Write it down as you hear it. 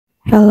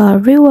Hello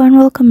everyone,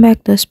 welcome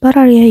back to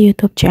Pencarian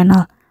YouTube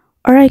channel.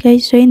 Alright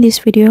guys, so in this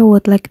video I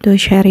would like to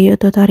share you a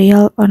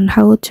tutorial on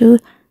how to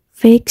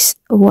fix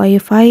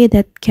Wi-Fi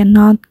that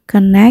cannot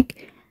connect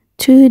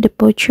to the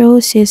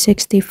Poco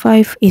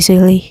C65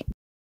 easily.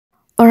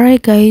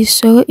 Alright guys,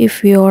 so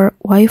if your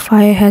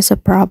Wi-Fi has a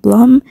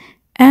problem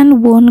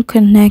and won't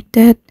connect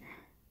it,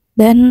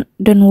 then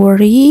don't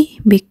worry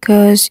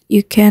because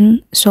you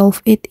can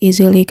solve it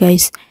easily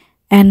guys.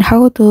 And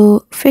how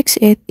to fix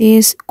it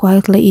is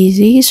quietly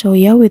easy. So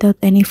yeah, without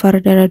any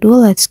further ado,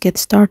 let's get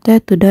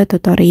started to the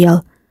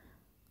tutorial.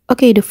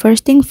 Okay, the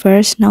first thing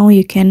first, now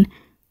you can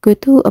go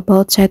to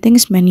about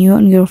settings menu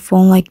on your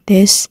phone like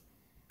this.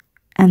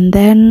 And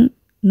then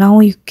now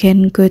you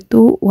can go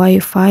to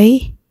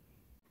Wi-Fi.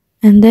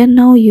 And then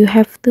now you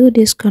have to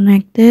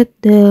disconnect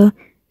the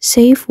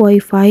save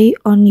Wi-Fi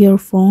on your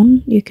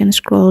phone. You can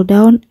scroll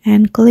down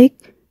and click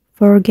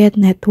forget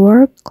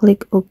network,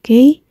 click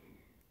OK.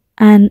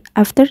 And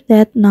after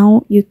that,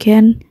 now you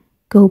can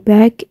go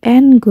back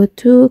and go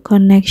to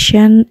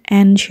connection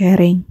and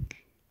sharing.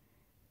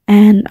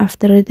 And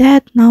after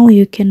that, now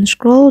you can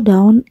scroll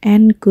down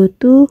and go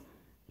to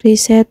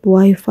reset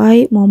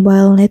Wi-Fi,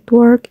 mobile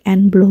network,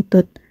 and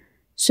Bluetooth.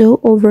 So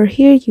over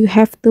here, you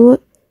have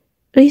to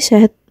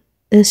reset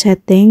the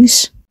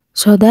settings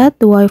so that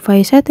the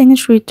Wi-Fi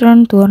settings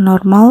return to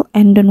normal.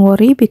 And don't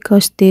worry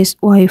because this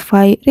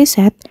Wi-Fi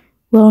reset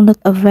will not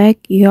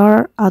affect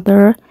your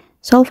other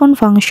cell phone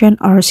function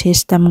or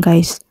system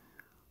guys.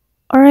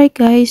 Alright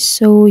guys,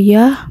 so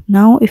yeah,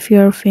 now if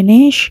you're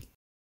finished,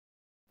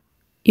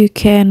 you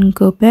can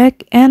go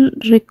back and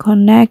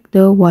reconnect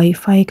the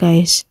Wi-Fi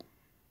guys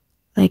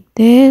like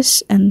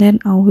this, and then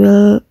I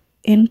will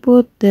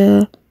input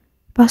the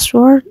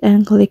password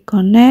and click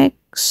connect.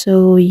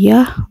 So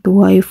yeah, the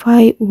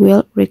Wi-Fi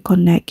will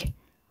reconnect.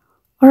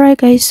 Alright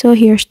guys, so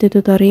here's the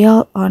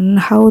tutorial on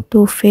how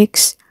to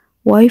fix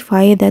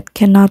Wi-Fi that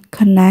cannot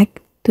connect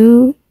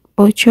to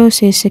Poco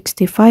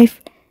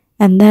C65,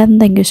 and then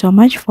thank you so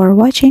much for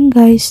watching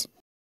guys.